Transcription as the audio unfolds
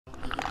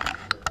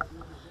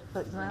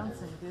But grounds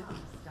and goodies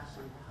got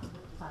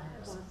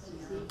fires.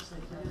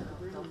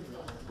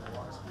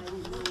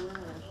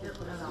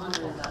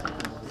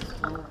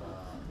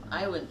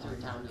 I went through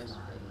town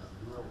yesterday.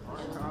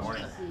 And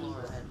Morning.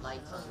 Laura had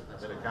lights on.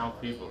 Gotta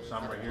count people,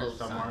 some are here,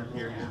 some aren't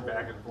here, just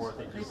back and forth,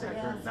 they just think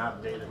they're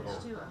not dated. I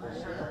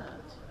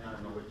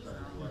don't know which side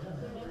is what.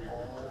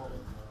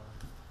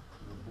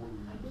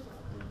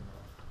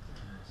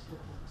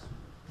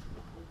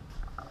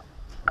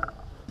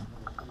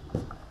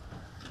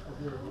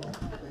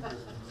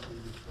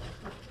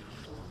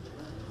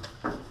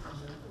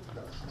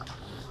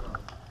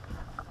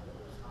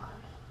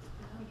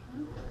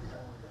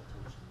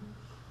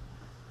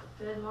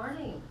 Good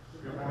morning.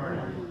 Good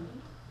morning.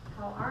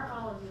 How are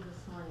all of you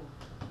this morning?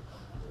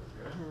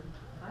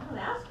 I don't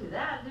ask you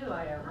that, do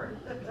I ever?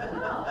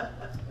 No.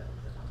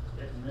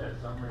 Hit and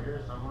miss, some are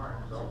here, some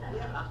aren't, so.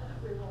 Yeah.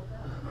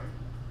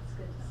 It's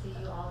good to see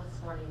you all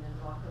this morning and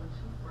welcome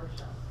to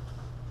worship.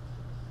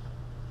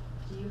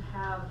 Do you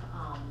have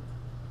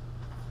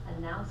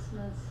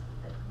announcements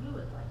that you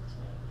would like to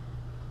make?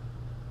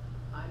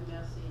 I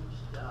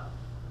messaged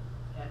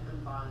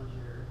Edmund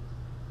Bonger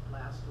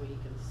last week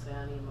and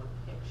sent him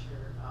a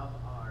picture of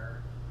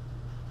our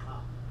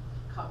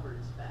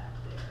cupboards back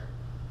there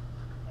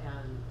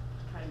and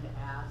kind of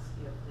asked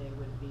if they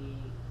would be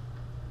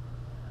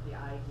the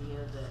idea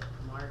that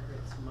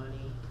Margaret's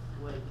money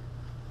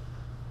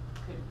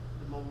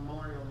the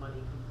memorial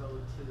money could go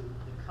to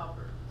the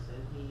cupboards,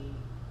 and he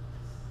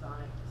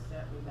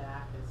sent me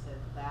back and said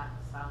that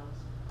sounds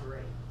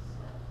great.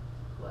 So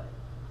good.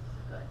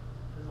 Because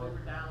we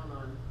were down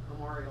on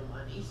memorial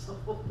money, so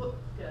good.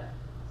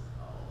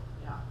 So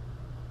yeah.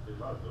 They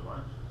love the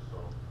lunches, so.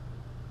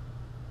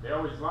 They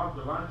always love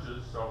the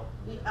lunches, so.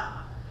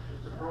 Yeah.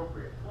 It's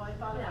appropriate. Well, I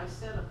thought if I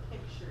sent a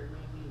picture,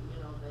 maybe,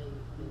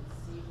 they'd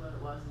see what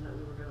it was, and that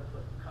we were gonna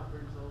put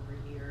cupboards over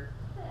here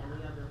on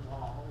the other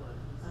wall, and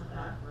he said,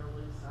 that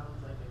really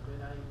sounds like a good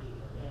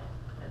idea. Yeah,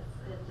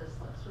 it just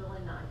looks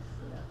really nice.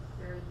 Yes.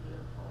 Very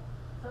beautiful.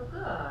 So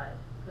good.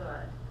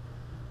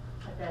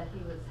 I bet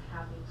he was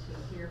happy to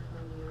hear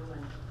from you,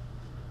 and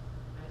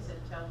I said,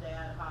 tell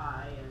Dad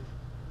hi, and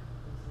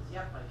he says,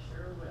 yep, I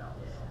sure will.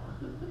 yeah.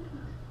 So.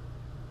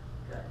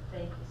 Good,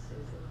 thank you,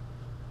 Susie.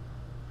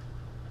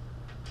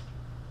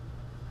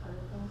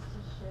 Other things to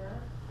share?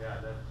 Yeah,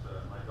 that's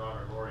my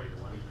daughter Lori,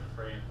 the one you've been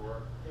praying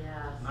for.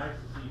 Yes. It's nice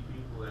to see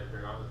people that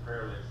are on the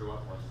prayer list show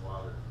up once in a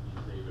while that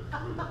means they've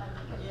improved.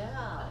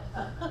 Yeah.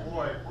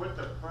 Boy, put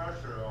the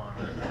pressure on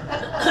her.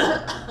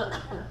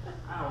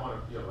 I don't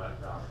wanna feel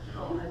left out, you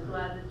know. I'm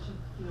glad that you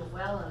feel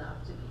well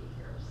enough to be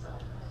here, so,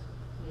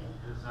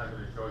 yeah. It's not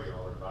gonna show you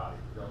all her body,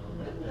 you don't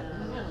know.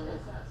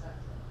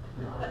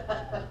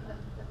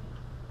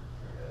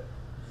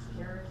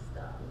 Scary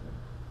stuff.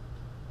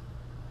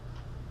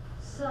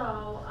 So,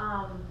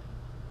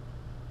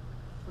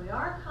 we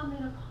are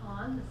coming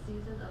upon the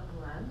season of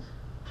Lent.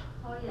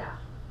 Oh yeah.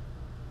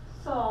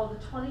 So the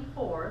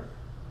 24th,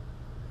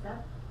 is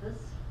that this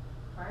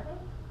Friday?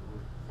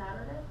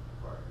 Saturday?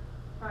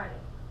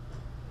 Friday.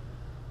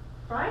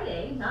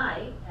 Friday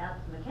night at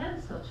the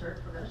Mechanicsville Church,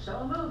 we're going to show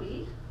a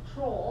movie,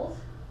 Trolls.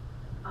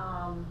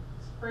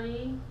 It's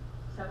free,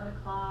 7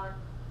 o'clock.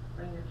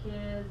 Bring your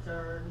kids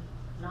or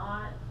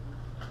not.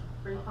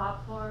 Free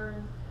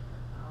popcorn.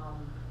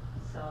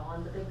 So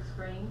on the big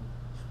screen.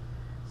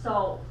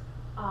 So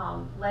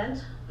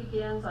Lent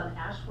begins on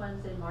Ash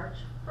Wednesday, March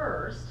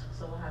 1st.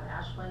 So we'll have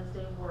Ash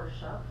Wednesday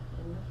worship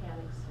in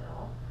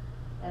Mechanicsville.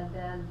 And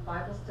then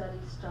Bible study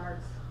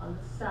starts on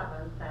the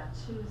 7th, that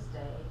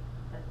Tuesday,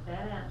 at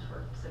Van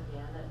Antwerp's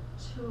again at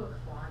 2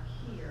 o'clock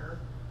here,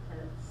 and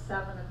at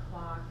 7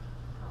 o'clock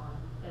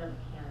in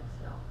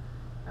Mechanicsville.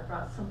 I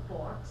brought some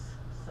books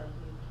so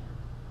you can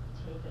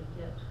take and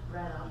get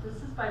read up. This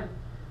is by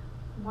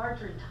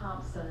Marjorie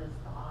Thompson is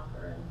the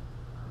author, and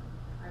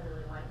I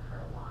really like her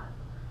a lot.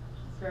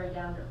 She's very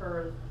down to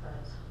earth,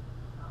 but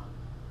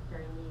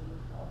very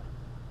meaningful.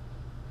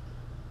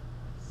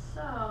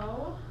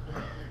 So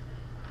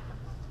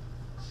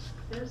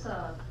there's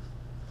a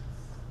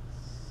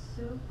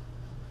soup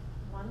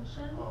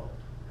luncheon. Oh,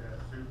 yeah,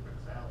 soup and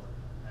salad.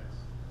 Next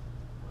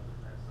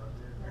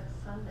Sunday. Next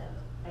Sunday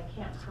at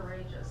Camp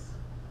Courageous.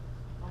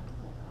 Oh,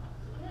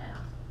 yeah.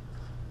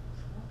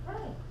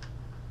 Okay.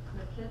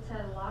 The kids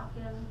had a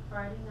lock-in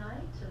Friday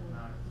night, and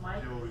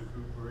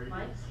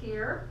Mike's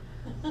here,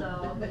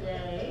 so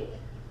yay.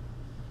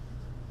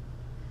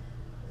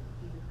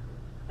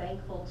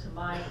 Thankful to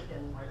Mike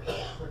and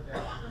Put that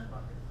on your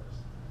bucket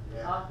list.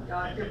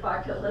 off your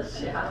bucket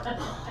list, yeah.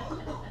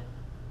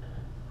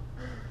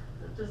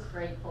 Just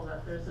grateful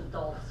that there's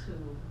adults who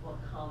will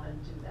come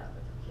and do that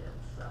with the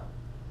kids, so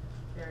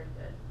very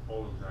good.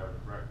 Olin's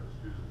having breakfast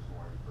too this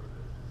morning for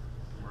the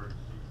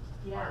emergency.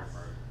 Yes.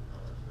 Fire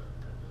department,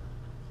 at the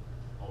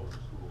Olin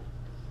school.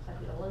 At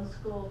the Olin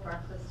School,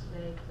 breakfast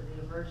today for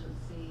the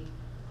emergency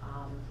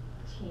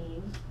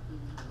team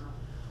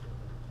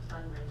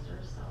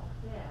fundraiser, so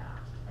yeah,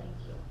 thank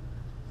you.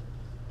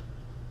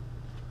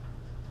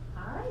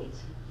 All right.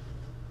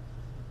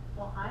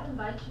 Well, I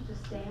invite you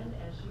to stand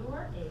as you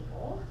are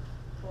able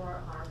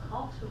for our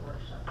call to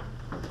worship.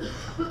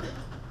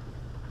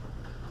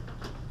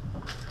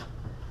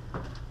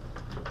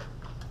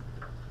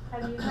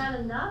 Have you had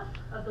enough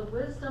of the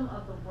wisdom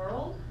of the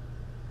world?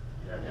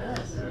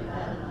 Yes, we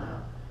have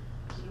enough.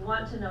 Do you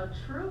want to know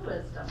true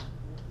wisdom?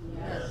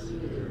 Yes, we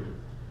do.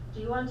 Do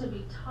you want to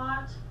be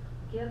taught,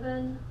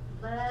 given,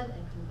 led,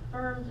 and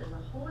confirmed in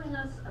the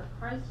holiness of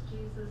Christ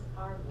Jesus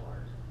our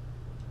Lord?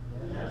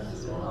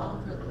 Yes, we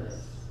long for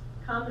this.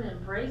 Come and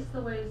embrace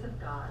the ways of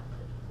God,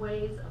 the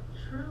ways of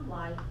true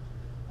life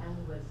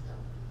and wisdom.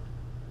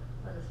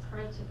 Let us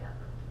pray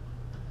together.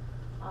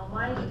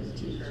 Almighty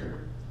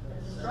Teacher,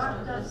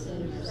 instruct us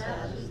in your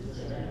statutes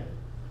today.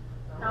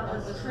 Help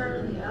us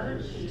turn the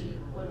other cheek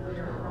when we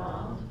are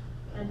wronged,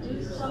 and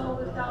do so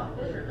without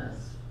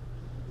bitterness.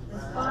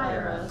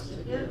 Inspire us to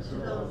give to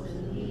those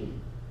in need,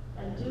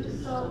 and do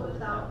so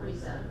without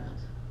resentment.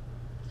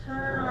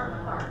 Turn our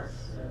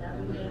hearts that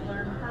we may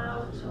learn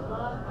how to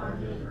love our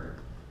neighbor,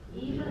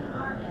 even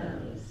our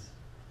enemies.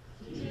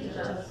 Teach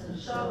us and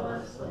show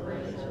us the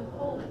way to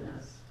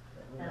holiness,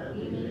 that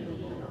we may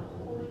be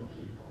a holy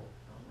people.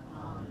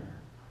 Amen.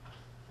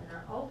 And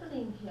our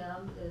opening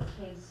hymn is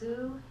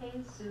Jesus,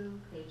 Jesus,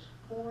 page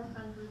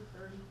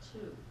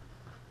 432.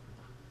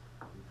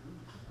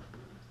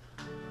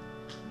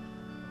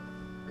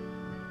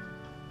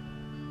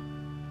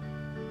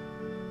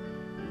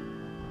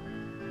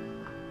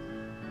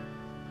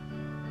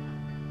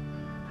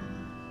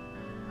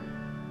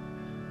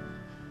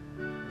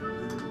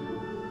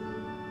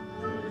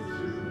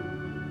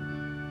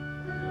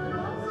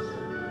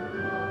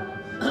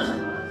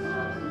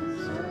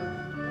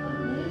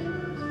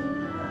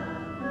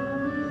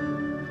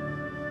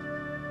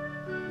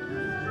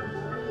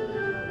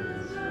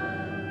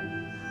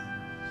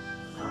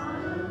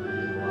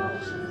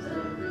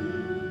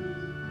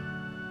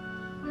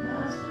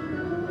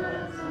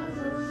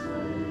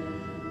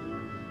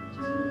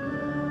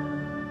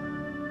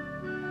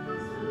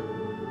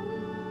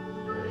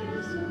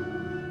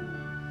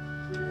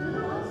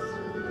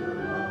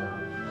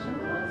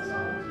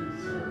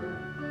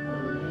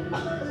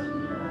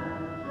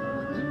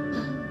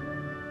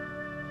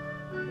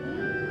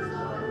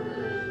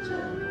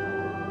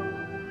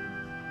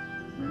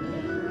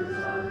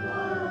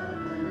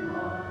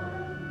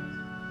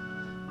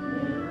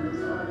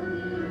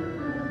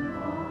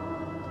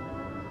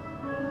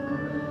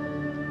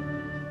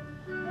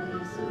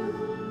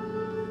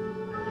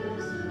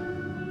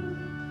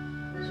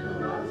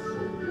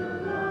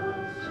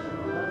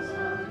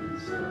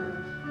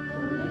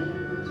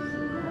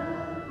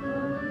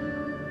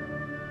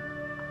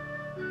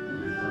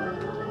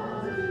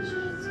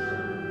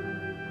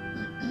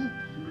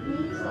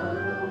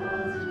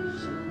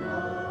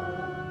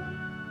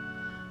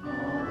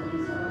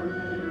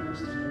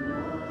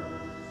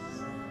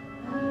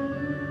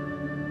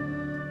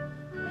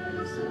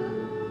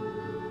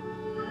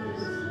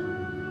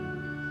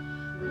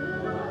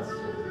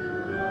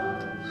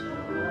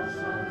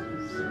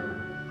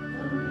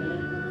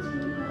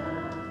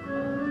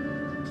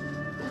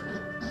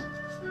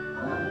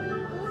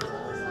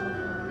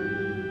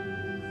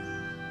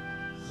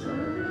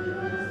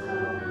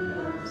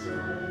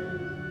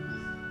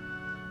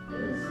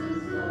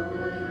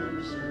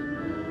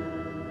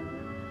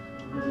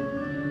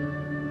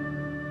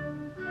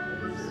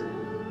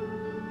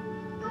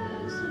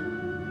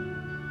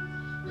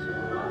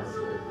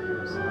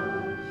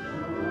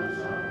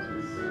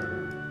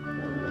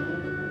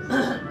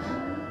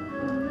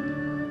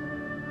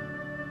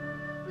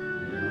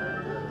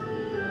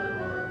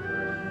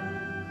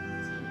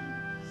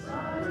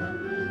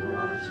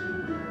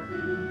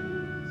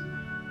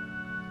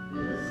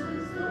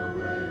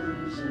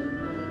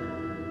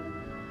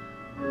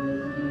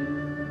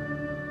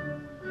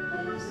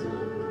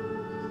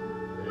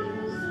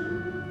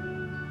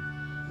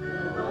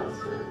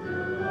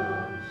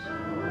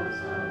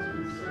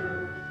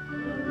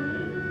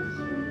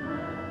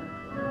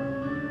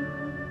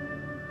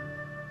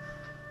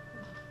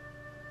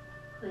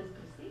 Please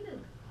be seated.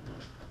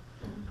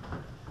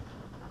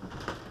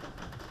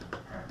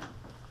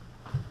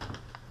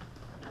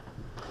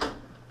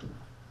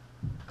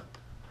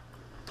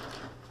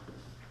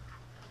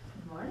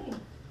 Good morning.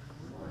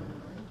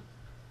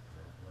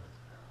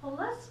 Well,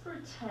 let's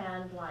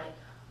pretend like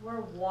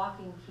we're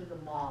walking through the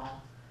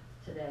mall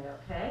today,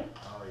 okay?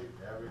 Oh, you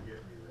never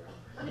get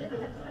me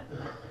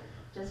there.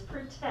 Just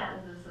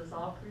pretend, this is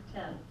all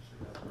pretend.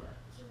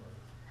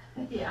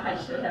 Yeah,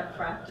 I should have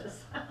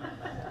practice.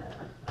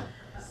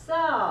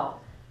 So,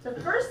 the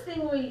first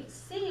thing we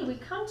see, we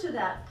come to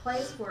that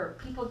place where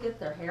people get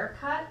their hair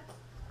cut,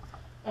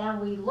 and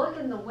we look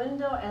in the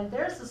window, and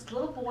there's this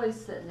little boy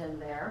sitting in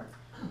there,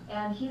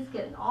 and he's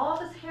getting all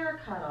of his hair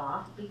cut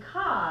off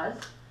because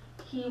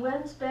he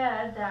went to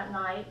bed that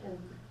night and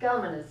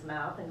gum in his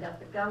mouth and got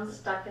the gum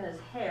stuck in his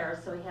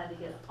hair, so he had to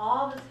get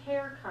all of his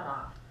hair cut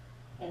off,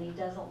 and he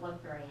doesn't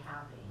look very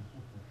happy.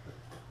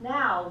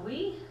 Now,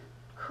 we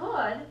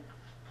could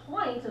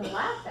point and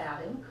laugh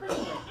at him, couldn't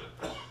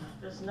we?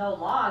 There's no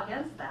law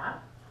against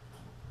that,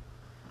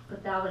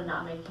 but that would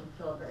not make him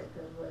feel very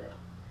good, would it?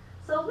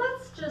 So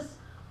let's just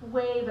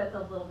wave at the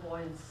little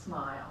boy and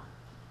smile.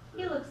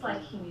 He looks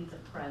like he needs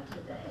a friend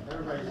today.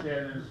 Everybody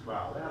stand and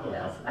smile. That'll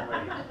Yes. help.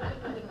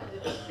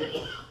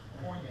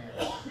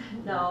 Wait.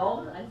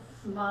 No, I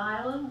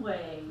smile and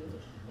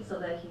wave so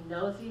that he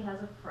knows he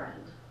has a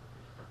friend.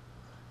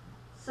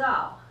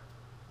 So,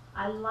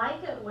 I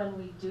like it when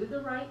we do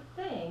the right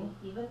thing,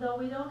 even though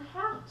we don't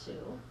have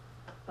to,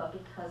 but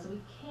because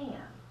we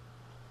can.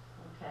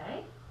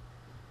 Okay?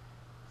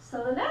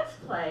 So the next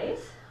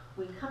place,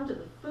 we come to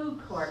the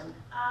food court,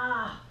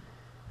 and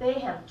they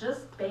have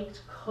just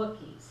baked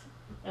cookies.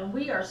 And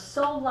we are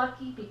so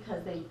lucky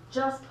because they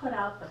just put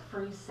out the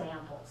free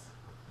samples.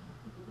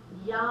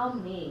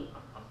 Yummy.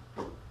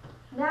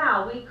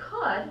 Now, we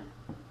could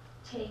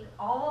take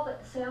all the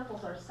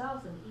samples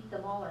ourselves and eat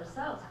them all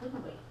ourselves,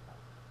 couldn't we?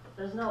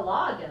 There's no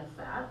law against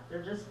that.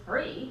 They're just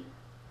free.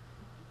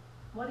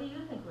 What do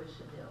you think we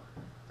should do?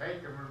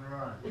 Take them and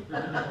run.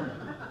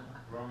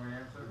 Wrong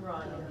answer?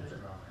 Wrong answer.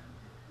 Wrong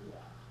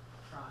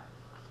Try.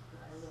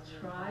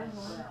 Try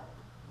one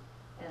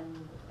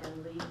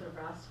and leave the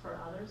rest for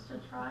others to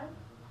try?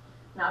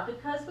 Not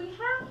because we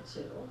have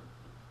to,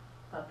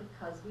 but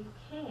because we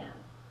can,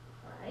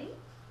 right?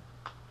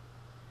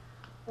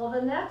 Well,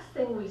 the next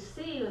thing we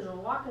see as we're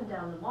walking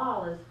down the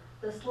mall is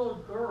this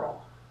little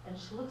girl, and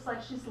she looks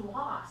like she's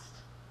lost.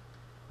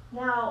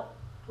 Now,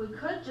 we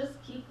could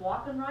just keep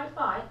walking right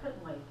by,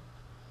 couldn't we?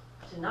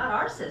 She's not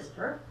our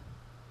sister.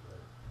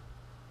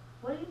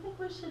 What do you think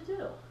we should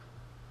do?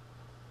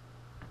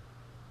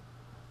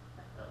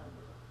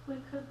 We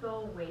could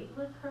go wait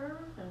with her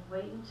and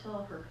wait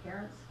until her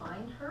parents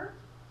find her.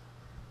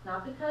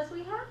 Not because we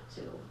have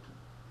to,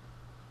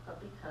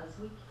 but because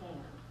we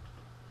can.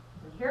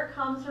 And here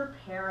comes her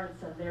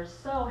parents, and they're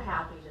so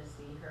happy to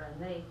see her,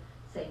 and they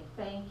say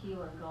thank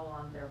you and go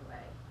on their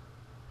way.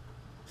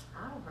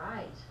 All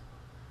right.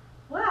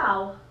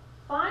 Well,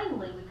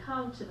 finally we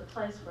come to the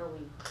place where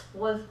we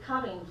was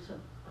coming to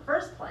the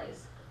first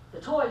place,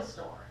 the toy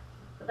store,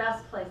 the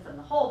best place in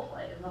the whole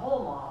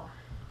mall.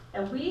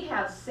 And we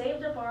have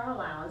saved up our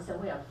allowance, and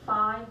we have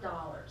 $5.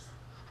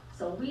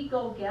 So we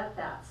go get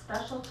that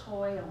special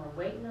toy, and we're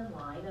waiting in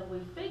line, and we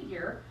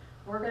figure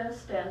we're gonna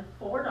spend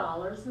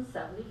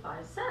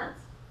 $4.75.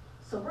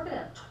 So we're gonna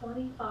have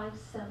 25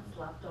 cents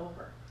left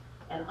over.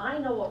 And I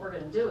know what we're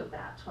gonna do with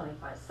that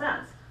 25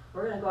 cents.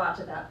 We're gonna go out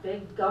to that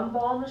big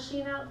gumball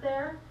machine out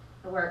there,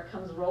 and where it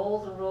comes,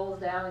 rolls and rolls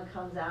down and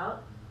comes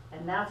out,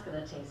 and that's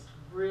gonna taste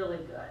really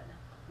good.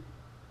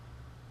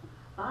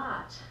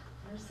 But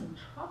there's some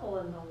trouble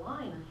in the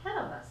line ahead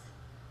of us.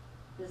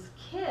 This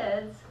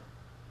kid's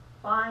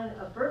buying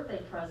a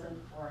birthday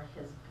present for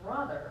his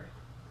brother,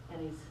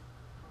 and he's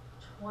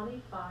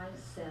 25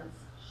 cents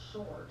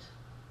short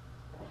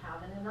of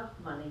having enough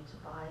money to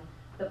buy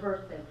the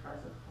birthday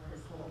present for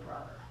his little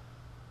brother.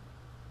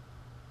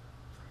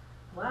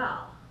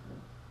 Well,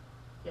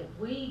 if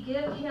we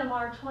give him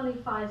our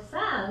 25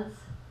 cents,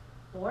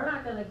 we're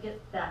not gonna get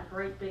that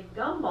great big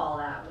gumball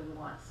that we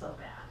want so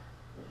bad.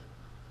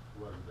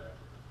 Wasn't that?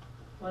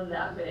 Wasn't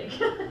that big?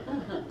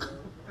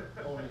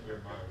 Only your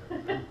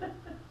mother.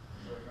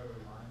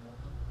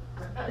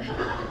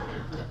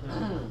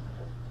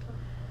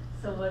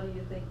 So what do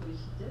you think we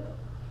should do?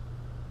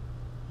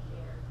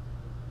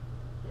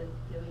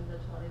 Give him the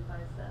 25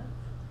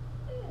 cents?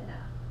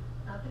 Yeah,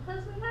 not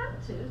because we have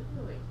to,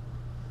 do we?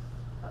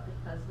 But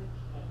because we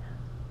can.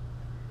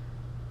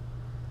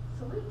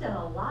 So we've done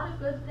a lot of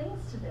good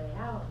things today,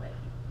 haven't we?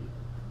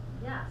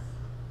 Yes.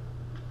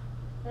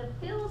 It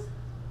feels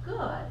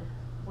good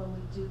when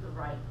we do the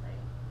right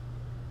thing.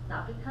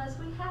 Not because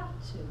we have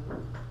to,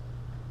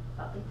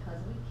 but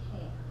because we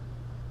can.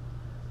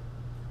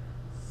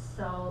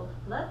 So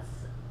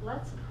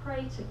let's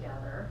pray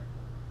together.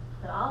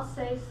 That I'll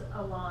say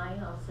a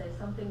line, I'll say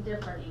something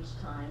different each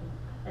time,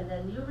 and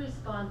then you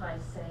respond by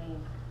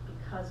saying,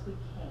 because we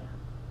can.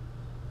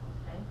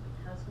 Okay?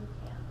 Because we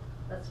can.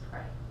 Let's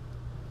pray.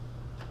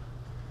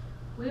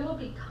 We will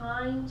be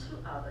kind to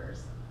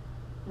others,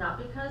 not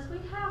because we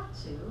have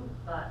to,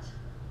 but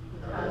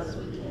because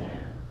we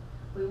can.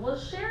 We will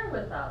share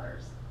with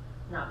others,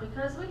 not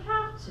because we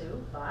have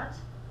to, but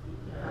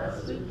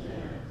because we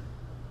can.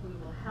 We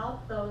will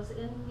help those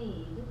in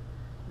need,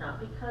 not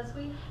because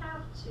we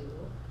have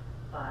to,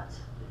 but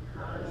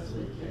because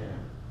we can.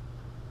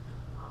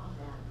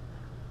 Amen.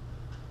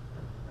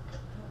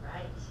 All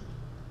right.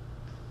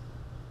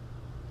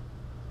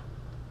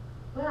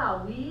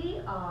 Well,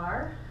 we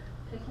are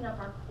picking up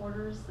our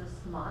quarters this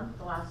month,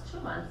 the last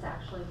 2 months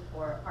actually,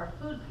 for our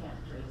food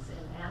pantries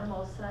in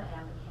Anamosa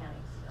and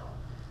Mechanicsville.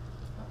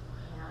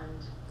 And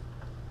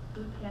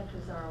food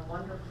pantries are a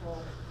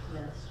wonderful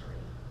ministry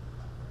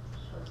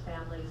for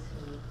families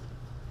who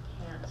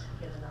can't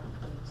get enough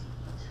food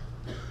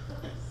to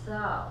eat.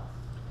 So,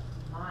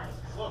 Mike.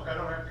 Look, I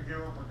don't have to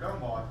give up a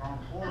gumball, I found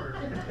quarters.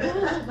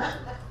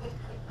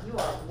 You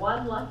are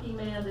one lucky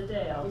man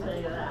today, I'll tell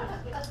you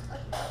that.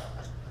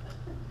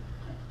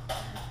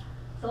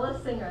 So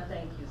let's sing our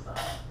thank you song.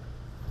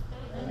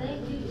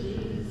 Thank you,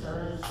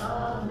 Jesus,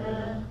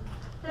 amen.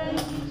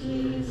 Thank you,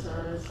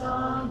 Jesus,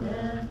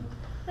 amen.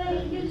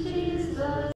 Thank you, Jesus.